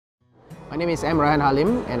My name is Raihan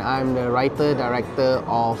Halim and I'm the writer-director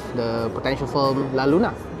of the potential film La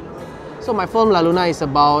Luna. So my film La Luna is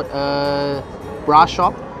about a bra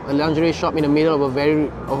shop, a lingerie shop in the middle of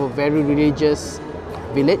a very religious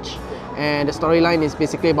village. And the storyline is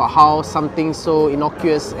basically about how something so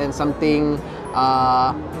innocuous and something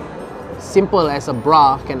simple as a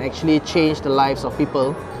bra can actually change the lives of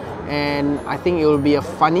people. And I think it will be a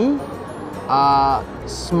funny,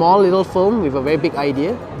 small little film with a very big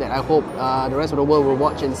idea that I hope the rest of the world will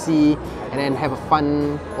watch and see and then have a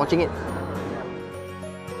fun watching it.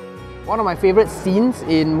 One of my favorite scenes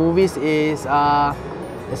in movies is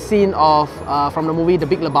the scene of from the movie The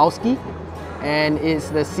Big Lebowski, and it's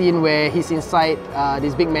the scene where he's inside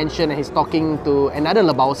this big mansion and he's talking to another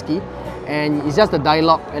Lebowski, and it's just the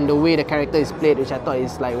dialogue and the way the character is played, which I thought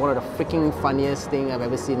is like one of the freaking funniest thing I've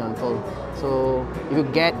ever seen on film. So if you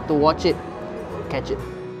get to watch it, catch it.